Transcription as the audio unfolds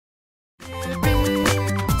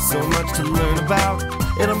so much to learn about.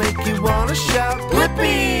 It'll make you wanna shout,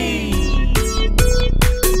 Blippi!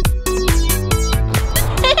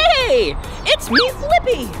 Hey, it's me,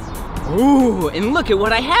 Blippi. Ooh, and look at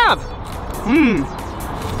what I have.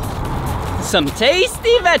 Some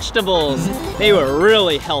tasty vegetables. They were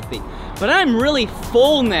really healthy, but I'm really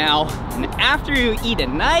full now. And after you eat a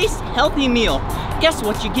nice, healthy meal, guess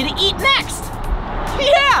what you get to eat next?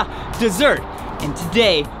 Yeah, dessert. And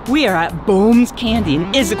today, we are at Bohm's Candy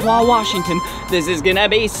in Issaquah, Washington. This is gonna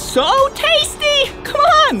be so tasty! Come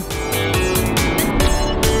on!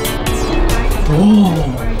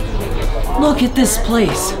 Oh, look at this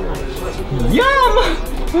place. Yum!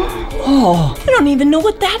 Oh, I don't even know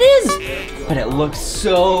what that is, but it looks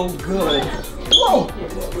so good. Whoa!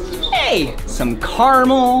 Hey, some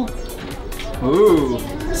caramel. Ooh,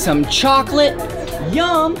 some chocolate.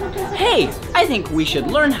 Yum! Hey, I think we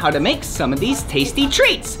should learn how to make some of these tasty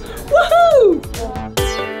treats. Woohoo!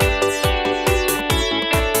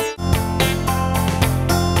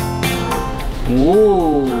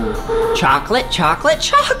 Ooh, chocolate, chocolate,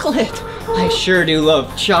 chocolate. I sure do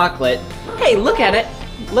love chocolate. Hey, look at it.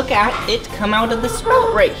 Look at it come out of the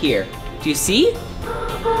spout right here. Do you see?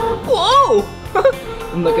 Whoa!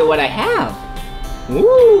 And look at what I have.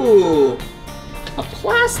 Ooh, a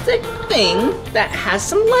plastic thing that has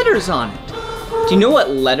some letters on it. Do you know what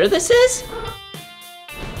letter this is?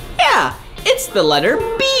 Yeah, it's the letter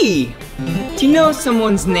B. Do you know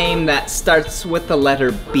someone's name that starts with the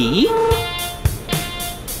letter B?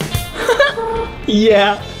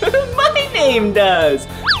 Yeah, my name does.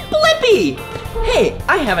 Blippi! Hey,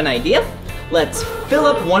 I have an idea. Let's fill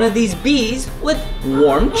up one of these B's with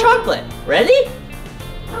warm chocolate. Ready?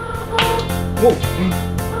 Whoa.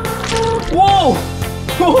 Whoa!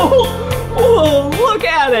 Whoa! Whoa, look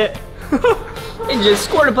at it! It just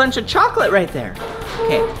scored a bunch of chocolate right there.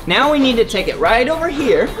 Okay, now we need to take it right over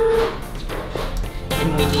here.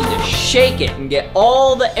 And we need to shake it and get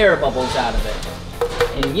all the air bubbles out of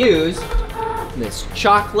it. And use this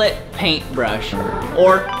chocolate paintbrush,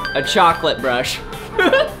 or a chocolate brush.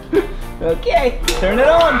 Okay, turn it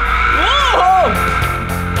on. Whoa!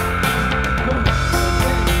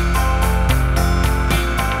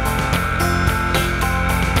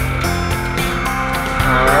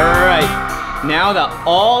 All right, now that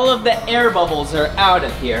all of the air bubbles are out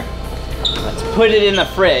of here, let's put it in the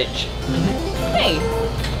fridge. Hey,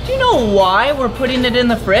 do you know why we're putting it in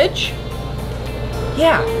the fridge?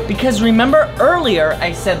 Yeah, because remember earlier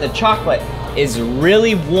I said the chocolate is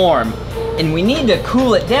really warm and we need to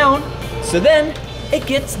cool it down so then it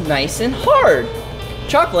gets nice and hard.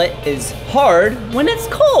 Chocolate is hard when it's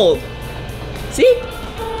cold. See?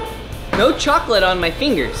 No chocolate on my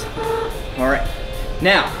fingers. All right,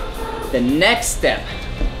 now the next step,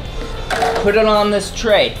 put it on this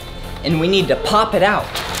tray and we need to pop it out.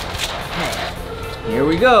 Okay, here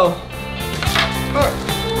we go.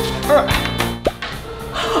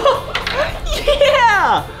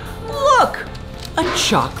 Yeah! Look! A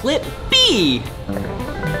chocolate bee!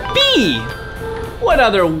 Bee! What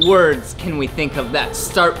other words can we think of that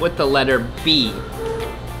start with the letter B?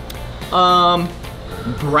 Brown?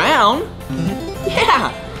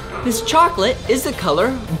 Yeah! This chocolate is the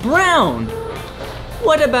color brown.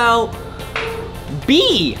 What about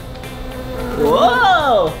bee?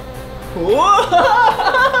 Whoa!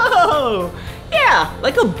 Whoa! Yeah,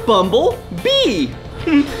 like a bumblebee.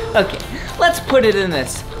 Okay, let's put it in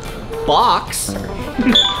this box.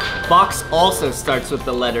 Box also starts with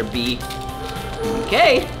the letter B.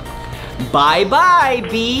 Okay, bye-bye,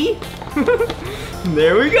 bee.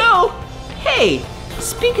 There we go. Hey,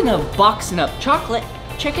 speaking of boxing up chocolate,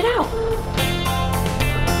 check it out.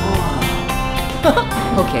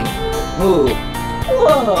 Okay, ooh,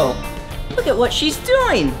 whoa, look at what she's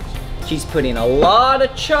doing. She's putting a lot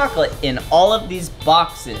of chocolate in all of these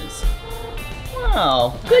boxes.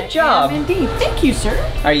 Wow, good job. Indeed, thank you, sir.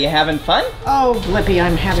 Are you having fun? Oh, Blippi,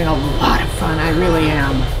 I'm having a lot of fun, I really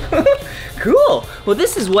am. Cool, well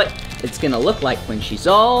this is what it's gonna look like when she's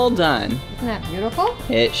all done. Isn't that beautiful?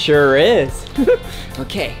 It sure is.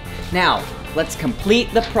 Okay, now let's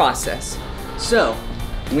complete the process. So,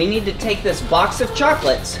 we need to take this box of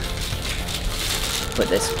chocolates, put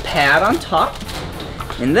this pad on top,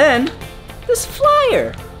 and then this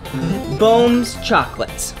flyer, Bohm's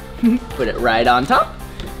Chocolates. Put it right on top.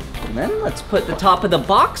 And then let's put the top of the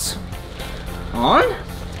box on,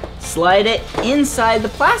 slide it inside the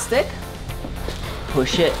plastic,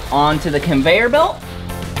 push it onto the conveyor belt,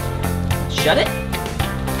 shut it.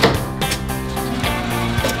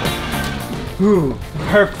 Ooh,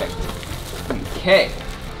 perfect. Okay,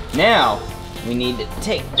 now we need to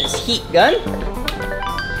take this heat gun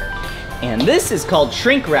And this is called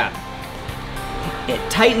shrink wrap. It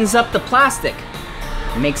tightens up the plastic.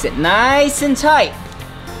 It makes it nice and tight.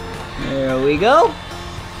 There we go.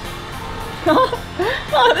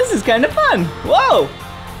 Oh, this is kind of fun. Whoa.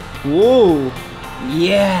 Whoa.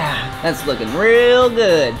 Yeah, that's looking real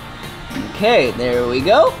good. Okay, there we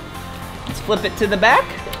go. Let's flip it to the back.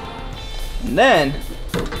 And then,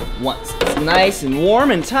 once it's nice and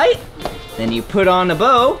warm and tight, then you put on a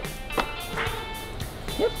bow.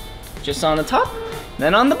 Yep, just on the top,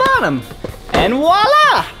 then on the bottom. And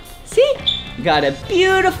voila! See? Got a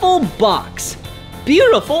beautiful box.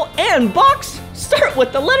 Beautiful and box start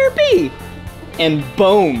with the letter B. And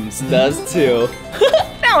Bones does too.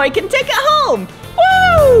 Now I can take it home.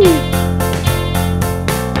 Woo!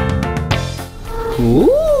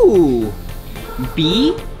 Ooh.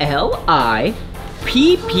 B-L-I-P-P-I.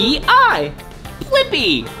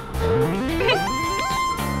 Blippi.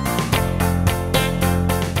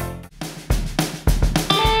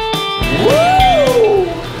 Woo!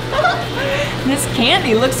 This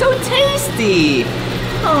candy looks so tasty.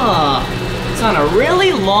 Oh, it's on a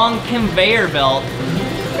really long conveyor belt.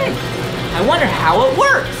 I wonder how it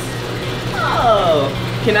works. Oh,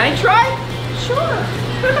 can I try? Sure.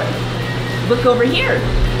 Look over here.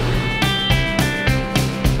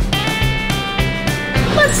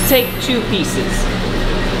 Let's take 2 pieces.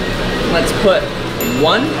 Let's put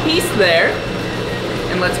 1 piece there,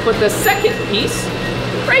 and let's put the second piece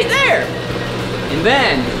right there. And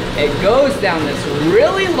then it goes down this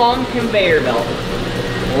really long conveyor belt.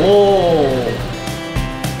 Oh.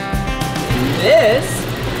 This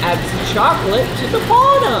adds chocolate to the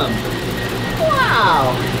bottom.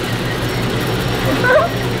 Wow.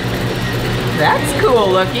 That's cool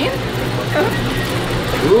looking.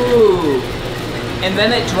 Ooh. And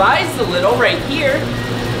then it dries a little right here,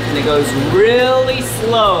 and it goes really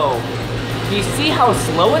slow. Do you see how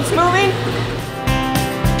slow it's moving?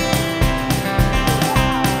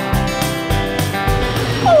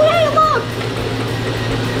 Oh, hey, look!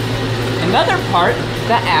 Another part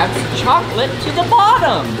that adds chocolate to the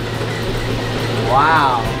bottom.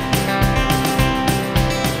 Wow.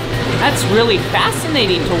 That's really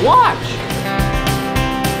fascinating to watch.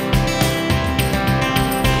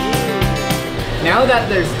 Now that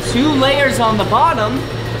there's 2 layers on the bottom,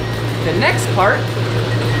 the next part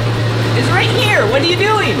is right here. What are you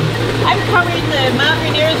doing? I'm covering the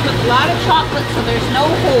mountaineers with a lot of chocolate so there's no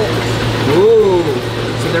holes. Ooh,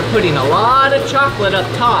 so they're putting a lot of chocolate up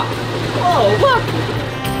top. Oh, look.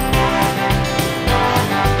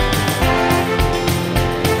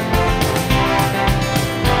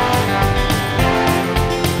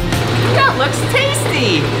 That looks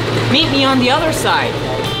tasty. Meet me on the other side.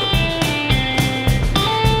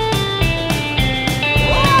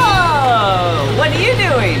 What are you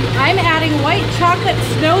doing? I'm adding white chocolate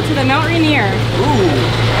snow to the mountaineer. Ooh,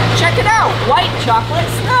 check it out, white chocolate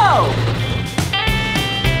snow.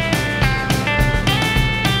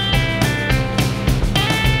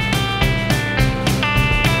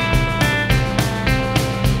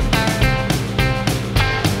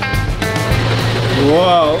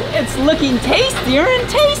 Whoa, it's looking tastier and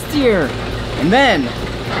tastier. And then,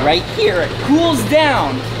 right here, it cools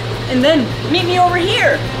down. And then, meet me over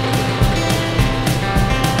here.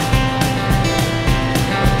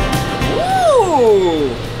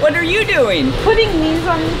 What are you doing? Putting these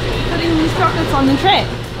chocolates on the tray.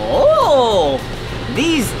 Oh,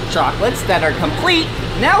 these chocolates that are complete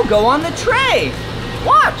now go on the tray.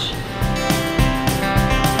 Watch.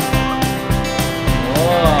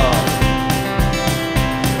 Whoa.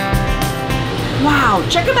 Wow,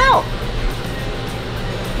 check them out.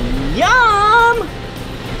 Yum.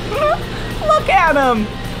 Look at them.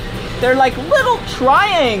 They're like little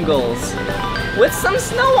triangles with some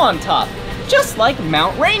snow on top. Just like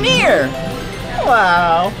Mount Rainier.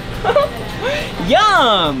 Wow.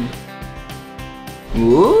 Yum.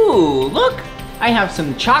 Ooh, look. I have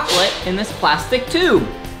some chocolate in this plastic tube.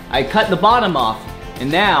 I cut the bottom off,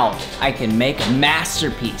 and now I can make a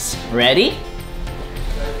masterpiece. Ready?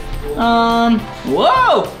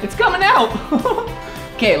 Whoa, it's coming out.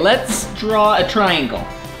 Okay, let's draw a triangle.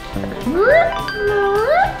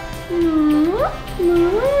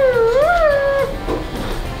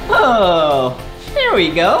 Oh, there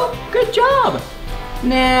we go. Good job.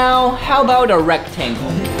 Now, how about a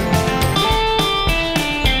rectangle?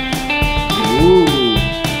 Ooh,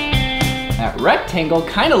 that rectangle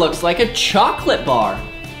kind of looks like a chocolate bar.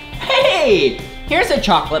 Hey, here's a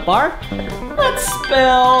chocolate bar. Let's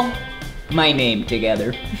spell my name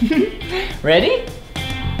together. Ready?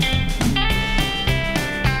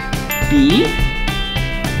 B-L-I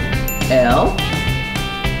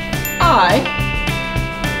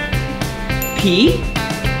P,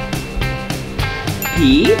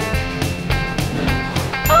 P,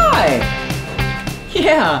 I.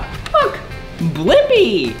 Yeah, look,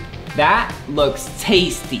 Blippi. That looks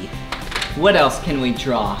tasty. What else can we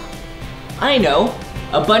draw? I know,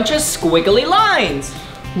 a bunch of squiggly lines.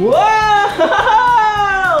 Whoa!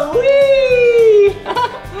 Whee!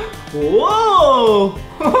 Whoa!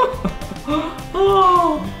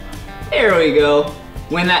 Oh, there we go.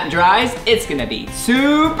 When that dries, it's gonna be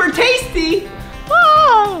super tasty.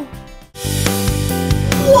 Oh.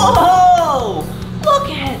 Whoa! Look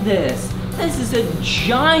at this. This is a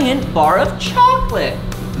giant bar of chocolate.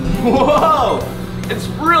 Whoa! It's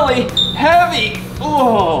really heavy.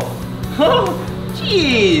 Oh,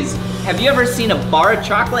 jeez. Have you ever seen a bar of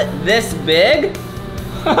chocolate this big?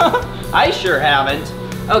 I sure haven't.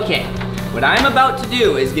 Okay, what I'm about to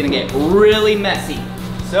do is gonna get really messy.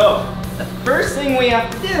 So, the first thing we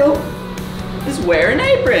have to do is wear an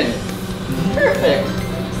apron. Perfect.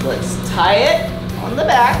 So let's tie it on the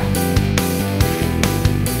back.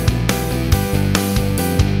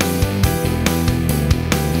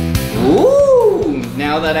 Ooh,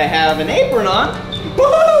 now that I have an apron on,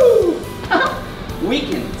 woohoo! We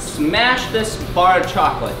can smash this bar of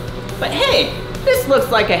chocolate. But hey, this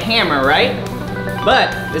looks like a hammer, right?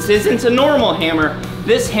 But this isn't a normal hammer.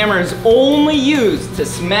 This hammer is only used to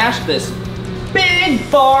smash this big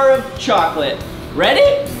bar of chocolate.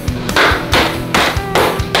 Ready?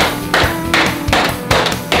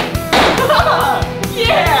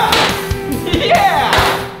 Yeah! Yeah!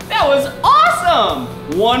 That was awesome!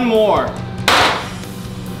 One more.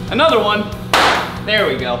 Another one. There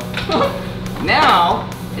we go. Now,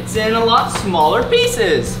 it's in a lot smaller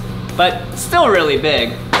pieces, but still really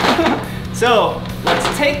big. So,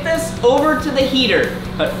 let's take this over to the heater.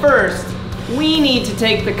 But first, we need to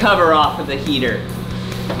take the cover off of the heater.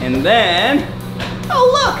 And then, oh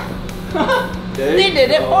look! They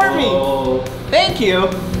did it for me. Thank you.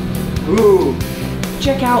 Ooh,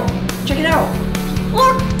 check it out.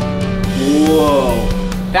 Look. Whoa,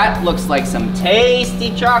 that looks like some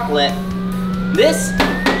tasty chocolate. This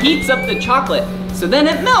heats up the chocolate, so then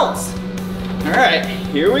it melts. All right,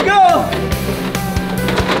 here we go.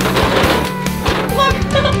 Look.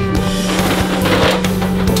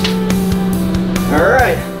 All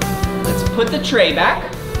right, let's put the tray back.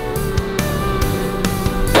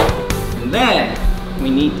 And then we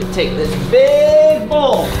need to take this big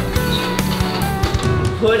bowl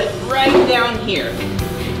and put it right down here.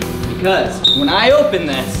 Because when I open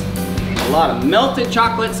this, a lot of melted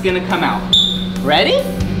chocolate's gonna come out. Ready?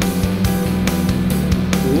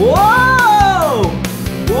 Whoa!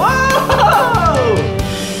 Whoa!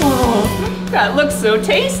 Oh, that looks so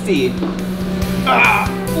tasty. Ah,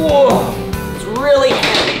 whoa, it's really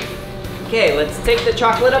heavy. Okay, let's take the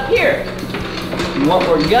chocolate up here. And what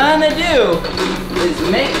we're gonna do is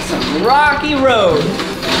make some rocky road.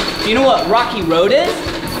 Do you know what rocky road is?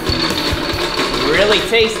 Really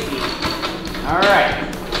tasty. All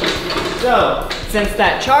right, so since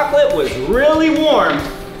that chocolate was really warm,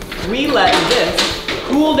 we let this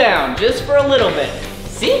cool down just for a little bit.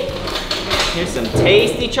 See? Here's some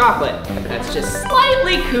tasty chocolate that's just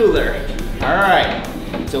slightly cooler. All right,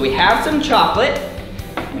 so we have some chocolate,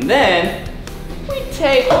 and then we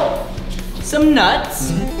take some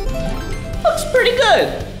nuts. Looks pretty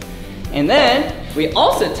good. And then we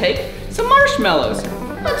also take some marshmallows.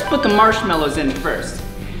 Let's put the marshmallows in first.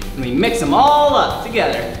 And we mix them all up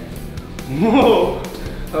together. Whoa,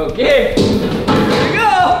 okay, here we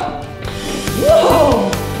go.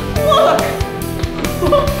 Whoa, look.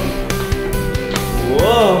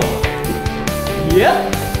 Whoa,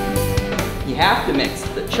 yep. You have to mix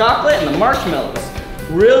the chocolate and the marshmallows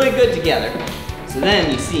really good together. So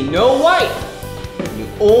then you see no white, you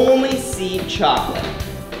only see chocolate.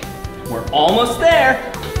 We're almost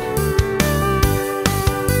there.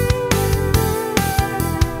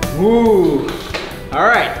 Ooh, all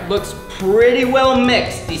right, looks pretty well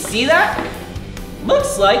mixed. Do you see that?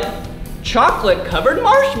 Looks like chocolate covered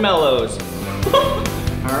marshmallows.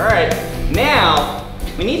 All right, now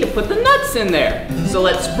we need to put the nuts in there. So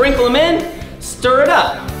let's sprinkle them in, stir it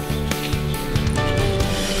up.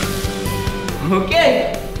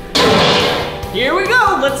 Okay, here we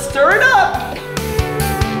go, let's stir it up.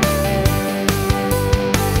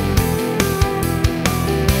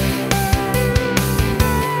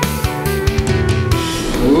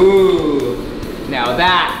 Ooh, now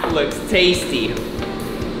that looks tasty.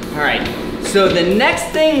 All right, so the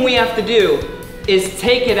next thing we have to do is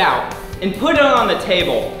take it out and put it on the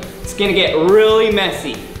table. It's gonna get really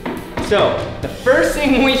messy. So the first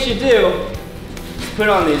thing we should do is put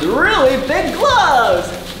on these really big gloves.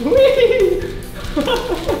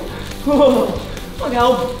 Whoa, look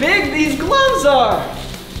how big these gloves are.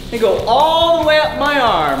 They go all the way up my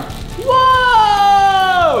arm.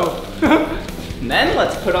 Whoa! And then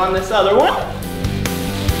let's put on this other one.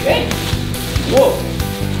 Okay. Whoa.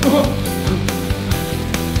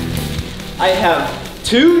 I have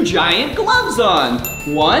 2 giant gloves on.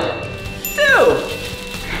 1,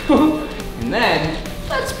 2. And then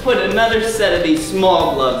let's put another set of these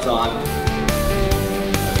small gloves on.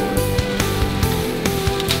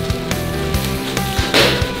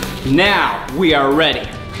 Now we are ready.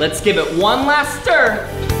 Let's give it one last stir.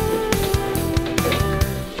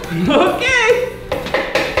 Okay.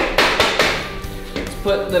 Let's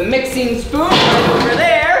put the mixing spoon right over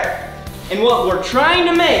there. And what we're trying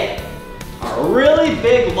to make are really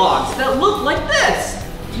big logs that look like this.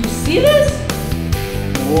 Do you see this?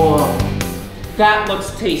 Whoa, that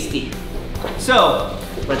looks tasty. So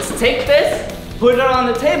let's take this, put it on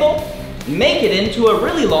the table, and make it into a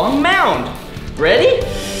really long mound. Ready?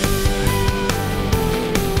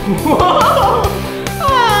 Whoa!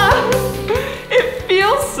 Ah, it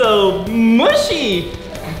feels so mushy.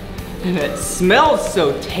 And it smells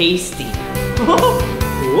so tasty.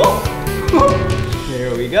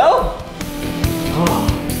 There we go.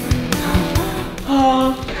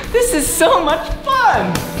 Oh, this is so much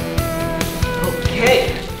fun.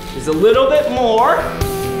 Okay, there's a little bit more.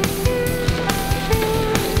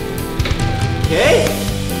 Okay.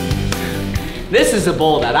 This is a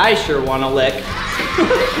bowl that I sure want to lick.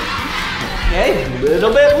 Okay, a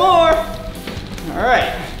little bit more. All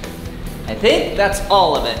right, I think that's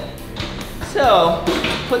all of it. So,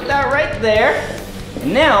 put that right there.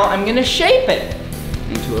 And now I'm gonna shape it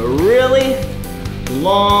into a really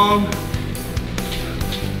long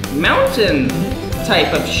mountain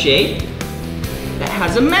type of shape that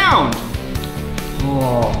has a mound.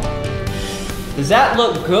 Oh, does that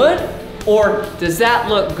look good? Or does that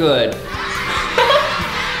look good?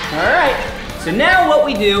 All right, so now what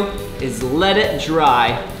we do is let it dry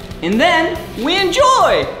and then we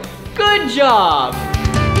enjoy. Good job.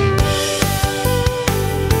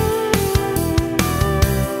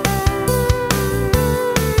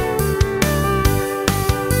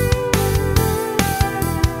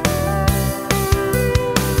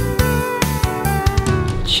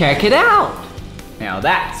 Check it out. Now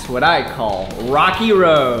that's what I call rocky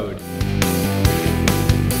road.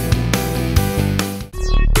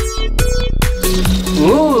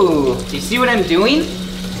 Ooh, do you see what I'm doing?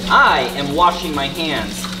 I am washing my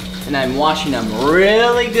hands, and I'm washing them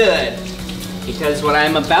really good because what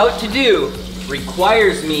I'm about to do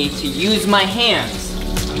requires me to use my hands.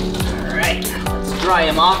 All right, let's dry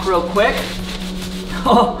them off real quick.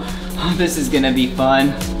 Oh, this is gonna be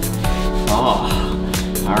fun. Oh.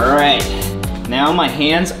 All right, now my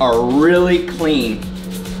hands are really clean.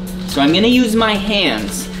 So I'm gonna use my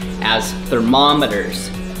hands as thermometers.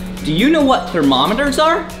 Do you know what thermometers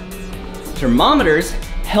are? Thermometers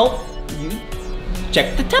help you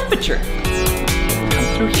check the temperature. Come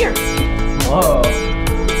through here. Whoa.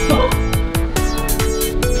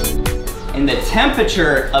 And the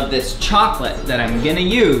temperature of this chocolate that I'm gonna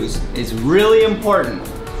use is really important.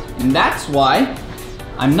 And that's why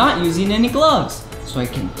I'm not using any gloves. So I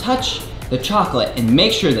can touch the chocolate and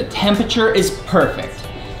make sure the temperature is perfect.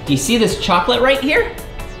 Do you see this chocolate right here?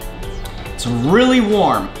 It's really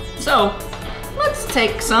warm. So let's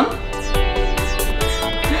take some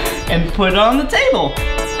and put it on the table.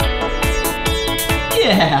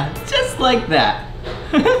 Yeah, just like that.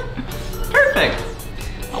 Perfect.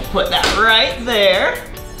 I'll put that right there.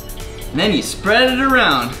 And then you spread it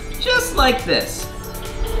around, just like this.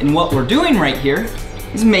 And what we're doing right here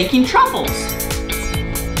is making truffles.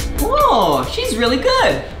 Whoa, she's really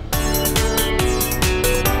good.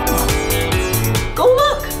 Go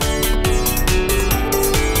look.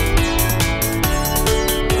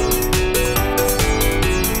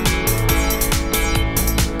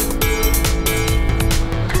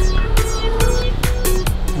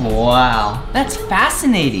 Wow, that's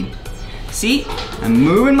fascinating. See, I'm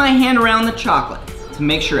moving my hand around the chocolate to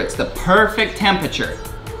make sure it's the perfect temperature.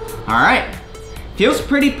 All right, feels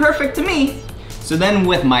pretty perfect to me. So then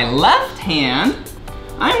with my left hand,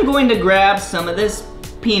 I'm going to grab some of this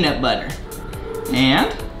peanut butter.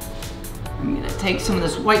 And I'm gonna take some of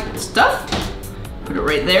this white stuff, put it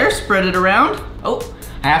right there, spread it around. Oh,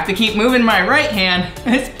 I have to keep moving my right hand.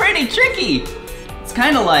 It's pretty tricky. It's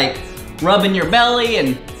kind of like rubbing your belly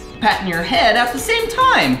and patting your head at the same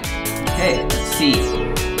time. Okay, let's see.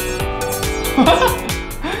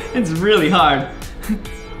 It's really hard.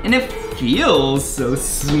 And it feels so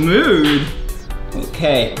smooth.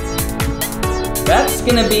 Okay, that's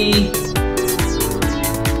gonna be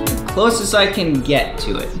a Closest I can get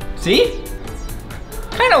to it. See?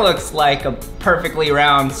 Kind of looks like a perfectly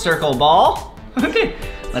round circle ball. Okay,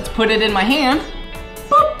 let's put it in my hand.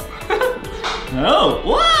 Boop. Oh,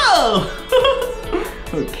 whoa!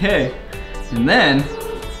 Okay, and then,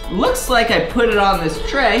 looks like I put it on this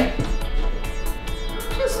tray,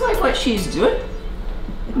 just like what she's doing.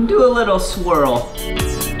 And do a little swirl.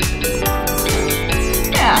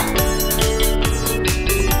 Yeah.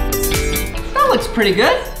 That looks pretty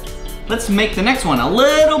good. Let's make the next one a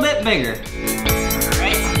little bit bigger. All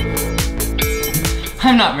right.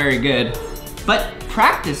 I'm not very good, but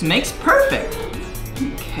practice makes perfect.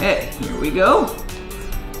 Okay, here we go.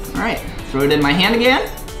 All right, throw it in my hand again.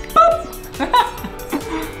 Boop.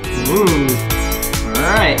 Ooh. All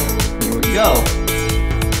right, here we go.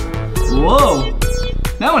 Whoa,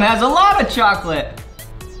 that one has a lot of chocolate.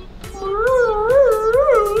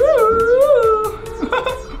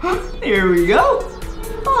 Here we go.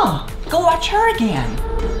 Oh, go watch her again.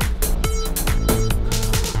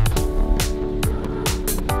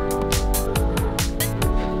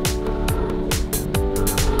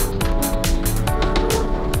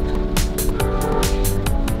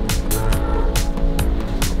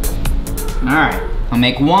 All right, I'll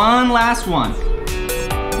make one last one.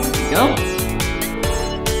 There we go.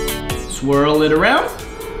 Swirl it around.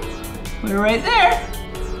 Put it right there.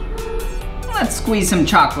 Let's squeeze some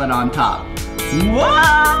chocolate on top.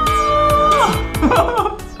 Whoa!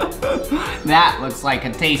 That looks like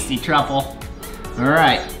a tasty truffle. All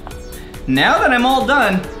right, now that I'm all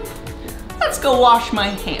done, let's go wash my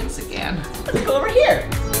hands again. Let's go over here.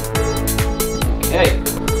 Okay.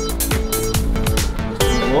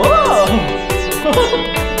 Whoa!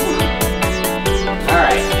 All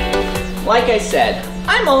right, like I said,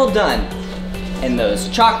 I'm all done. And those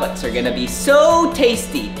chocolates are gonna be so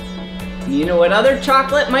tasty. You know what other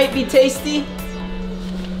chocolate might be tasty?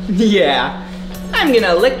 Yeah, I'm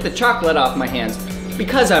gonna lick the chocolate off my hands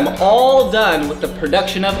because I'm all done with the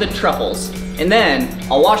production of the truffles. And then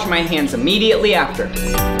I'll wash my hands immediately after.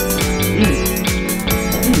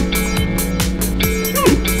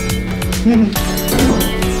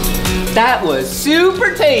 That was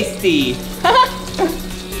super tasty.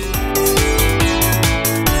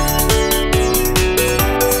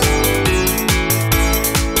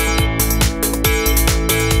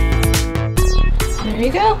 There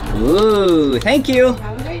you go. Ooh, thank you.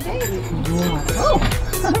 Have a great day.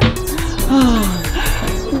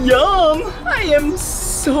 Yum! I am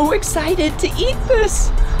so excited to eat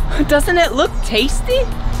this. Doesn't it look tasty?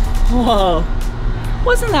 Whoa.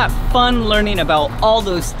 Wasn't that fun learning about all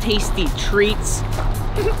those tasty treats?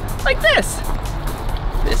 Like this.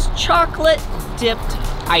 This chocolate dipped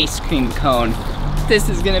ice cream cone. This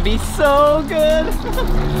is gonna be so good.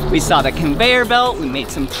 We saw the conveyor belt, we made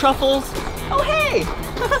some truffles. Oh hey,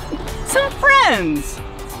 some friends.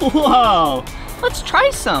 Whoa, let's try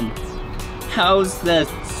some. How's the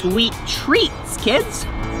sweet treats, kids?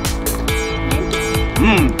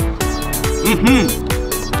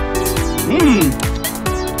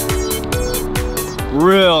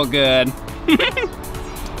 Real good.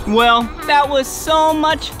 Well, that was so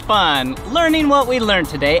much fun learning what we learned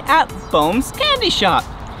today at Bohm's Candy Shop.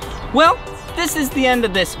 Well, this is the end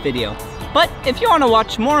of this video. But if you want to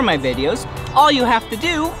watch more of my videos, all you have to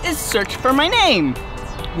do is search for my name.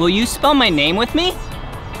 Will you spell my name with me?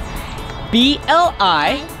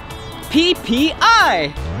 B-L-I-P-P-I.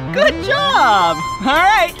 Good job. All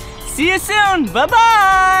right, see you soon.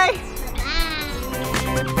 Bye-bye.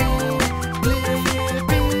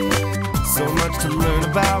 So much to learn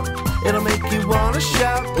about, it'll make you wanna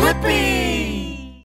shout, Blippi!